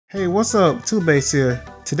Hey, what's up? Two Base here.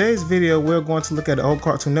 Today's video we're going to look at the old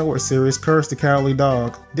Cartoon Network series, Courage the Cowardly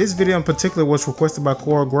Dog. This video in particular was requested by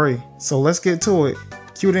Cora Gray, so let's get to it.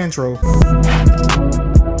 Cue the intro.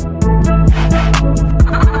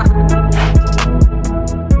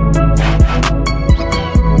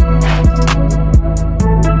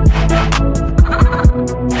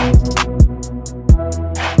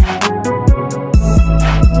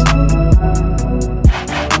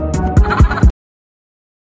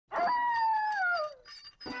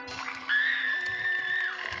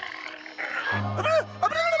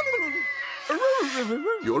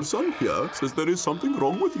 Your son here says there is something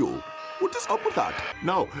wrong with you. What is up with that?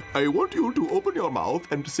 Now, I want you to open your mouth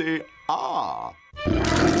and say, ah.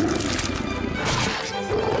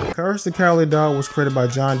 Courage the Cowardly Dog was created by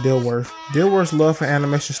John Dilworth. Dilworth's love for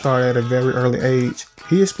animation started at a very early age.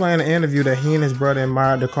 He explained in an interview that he and his brother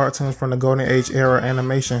admired the cartoons from the Golden Age era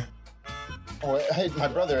animation. My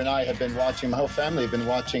brother and I have been watching, my whole family have been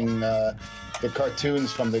watching the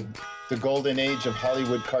cartoons from the golden age of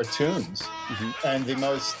Hollywood cartoons. And the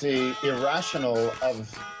most irrational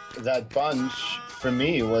of that bunch for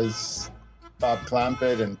me was Bob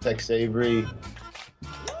Clampett and Tex Avery.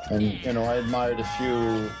 And, you know, I admired a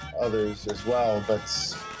few others as well, but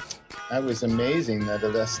that was amazing, that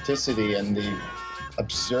elasticity and the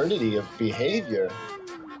absurdity of behavior.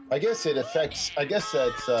 I guess it affects,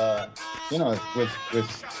 that, you know, with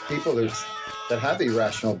people that have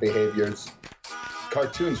irrational behaviors,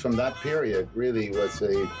 cartoons from that period really was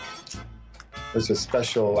a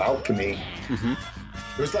special alchemy. It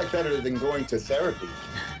was like better than going to therapy.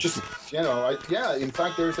 Just, you know, in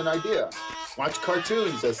fact, there's an idea. Watch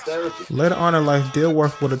cartoons as therapy. Later on in life,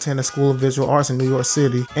 Dilworth would attend the School of Visual Arts in New York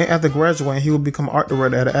City, and after graduating, he would become art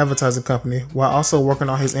director at an advertising company, while also working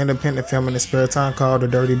on his independent film in his spare time called The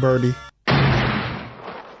Dirty Birdie.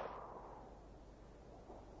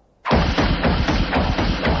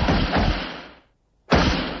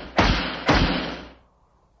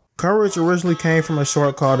 Courage originally came from a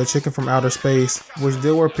short called The Chicken from Outer Space, which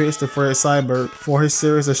Dilworth pitched to Fred Seibert for his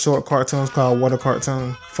series of short cartoons called What a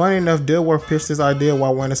Cartoon. Funny enough, Dilworth pitched this idea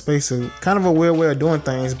while wearing a spacesuit. Kind of a weird way of doing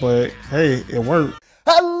things, but hey, it worked.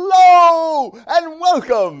 Hello and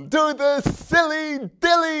welcome to the Silly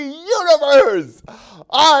Dilly universe.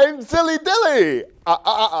 I'm Silly Dilly.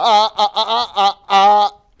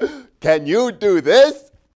 Can you do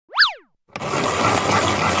this?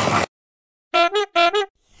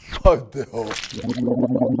 What the hell?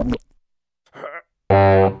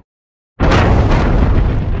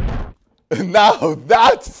 Now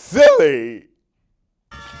that's silly.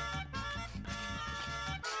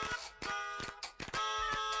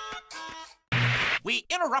 We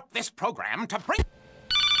interrupt this program to bring...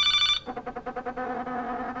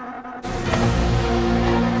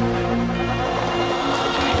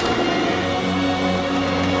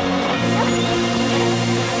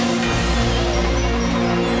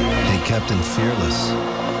 Captain Fearless.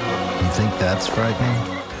 You think that's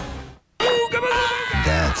frightening?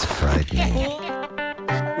 That's frightening.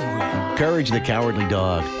 Courage the Cowardly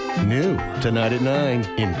Dog. New tonight at 9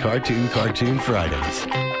 in Cartoon Fridays.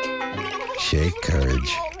 Shake,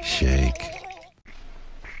 Courage. Shake.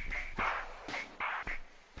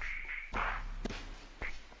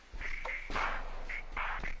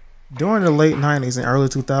 During the late 90s and early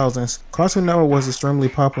 2000s, Cartoon Network was extremely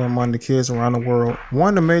popular among the kids around the world. One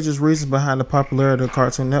of the major reasons behind the popularity of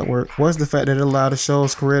Cartoon Network was the fact that it allowed the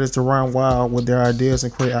show's creators to run wild with their ideas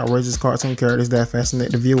and create outrageous cartoon characters that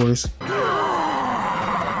fascinate the viewers.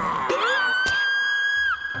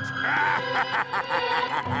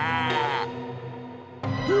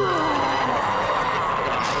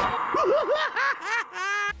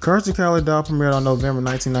 Courage the Cowardly Dog premiered on November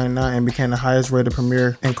 1999 and became the highest rated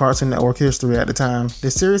premiere in Cartoon Network history at the time. The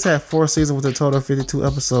series had 4 seasons with a total of 52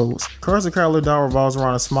 episodes. Courage the Cowardly Dog revolves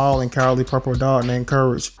around a small and cowardly purple dog named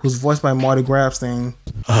Courage, who's voiced by Marty Grabstein.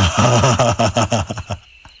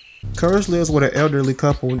 Courage lives with an elderly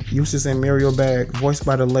couple, Eustace and Muriel Bagge, voiced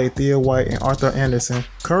by the late Thea White and Arthur Anderson.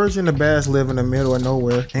 Courage and the Bagge live in the middle of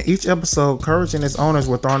nowhere. In each episode, Courage and his owners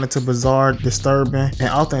were thrown into bizarre, disturbing, and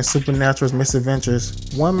often supernatural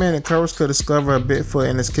misadventures. One minute, Courage could discover a Bigfoot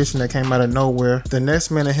in his kitchen that came out of nowhere. The next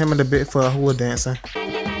minute, him and the Bigfoot are hula dancing.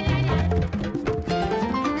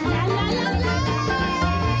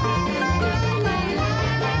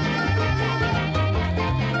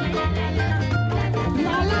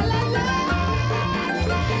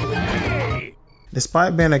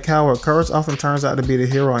 Despite being a coward, Courage often turns out to be the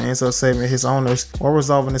hero and ends up saving his owners or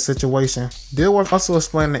resolving the situation. Dilworth also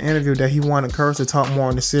explained in an interview that he wanted Courage to talk more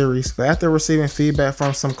in the series, but after receiving feedback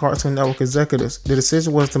from some Cartoon Network executives, the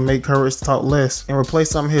decision was to make Courage talk less and replace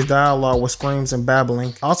some of his dialogue with screams and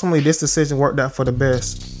babbling. Ultimately, this decision worked out for the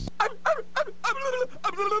best.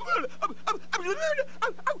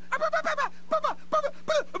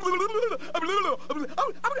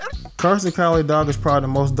 Courage the Cowardly Dog is probably the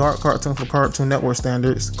most dark cartoon for Cartoon Network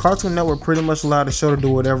standards. Cartoon Network pretty much allowed the show to do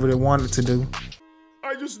whatever they wanted to do.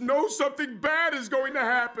 I just know something bad is going to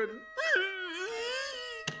happen.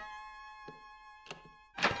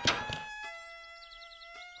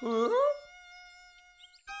 Huh?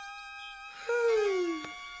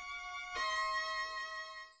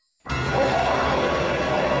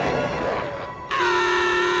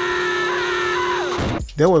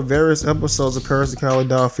 There were various episodes of Courage the Cowardly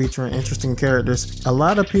Dog featuring interesting characters. A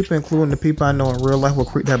lot of people, including the people I know in real life, were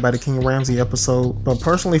creeped out by the King Ramsey episode. But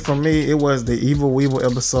personally for me, it was the Evil Weevil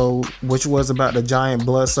episode, which was about the giant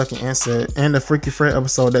blood-sucking insect, and the Freaky Fred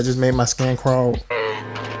episode that just made my skin crawl.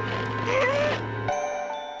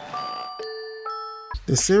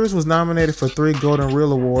 The series was nominated for 3 Golden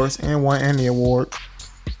Reel Awards and 1 Annie Award.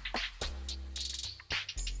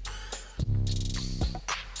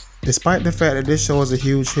 Despite the fact that this show was a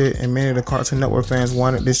huge hit and many of the Cartoon Network fans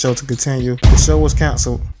wanted this show to continue, the show was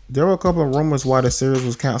cancelled. There were a couple of rumors why the series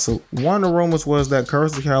was cancelled. One of the rumors was that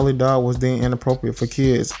Courage the Cowardly Dog was deemed inappropriate for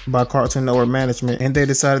kids by Cartoon Network management, and they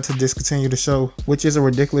decided to discontinue the show, which is a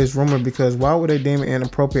ridiculous rumor because why would they deem it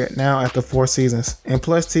inappropriate now after 4 seasons? And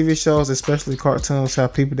plus, TV shows, especially cartoons,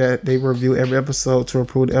 have people that they review every episode to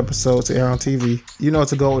approve the episode to air on TV. You know,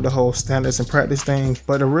 to go with the whole standards and practice thing.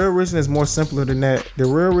 But the real reason is more simpler than that. The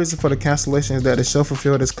real reason for the cancellation is that the show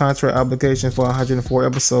fulfilled its contract obligation for 104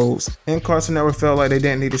 episodes, and Cartoon Network felt like they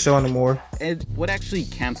didn't need the show anymore. And what actually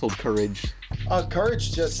canceled Courage?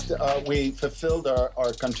 Courage just, we fulfilled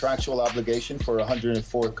our contractual obligation for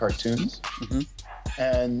 104 cartoons.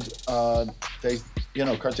 And they,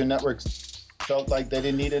 Cartoon Network felt like they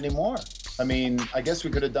didn't need any more. I mean, I guess we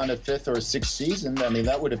could have done a 5th or 6th season. I mean,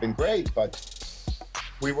 that would have been great, but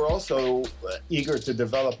we were also eager to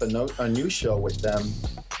develop a new show with them.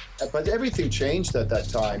 But everything changed at that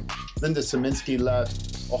time. Linda Saminsky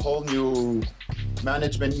left, a whole new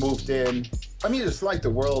management moved in. I mean, it's like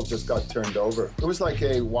the world just got turned over. It was like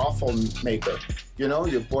a waffle maker. You know,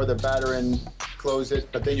 you pour the batter in, close it,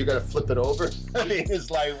 but then you got to flip it over. I mean,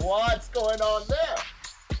 it's like, what's going on there?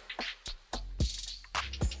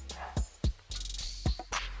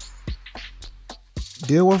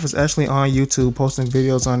 Dilworth is actually on YouTube posting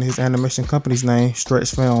videos on his animation company's name,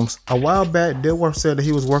 Stretch Films. A while back, Dilworth said that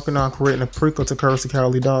he was working on creating a prequel to Courage the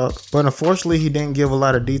Cowardly Dog, but unfortunately he didn't give a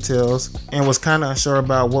lot of details and was kinda unsure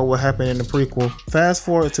about what would happen in the prequel. Fast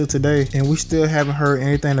forward to today and we still haven't heard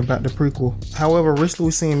anything about the prequel. However, recently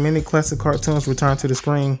we've seen many classic cartoons return to the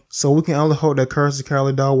screen, so we can only hope that Courage the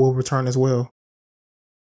Cowardly Dog will return as well.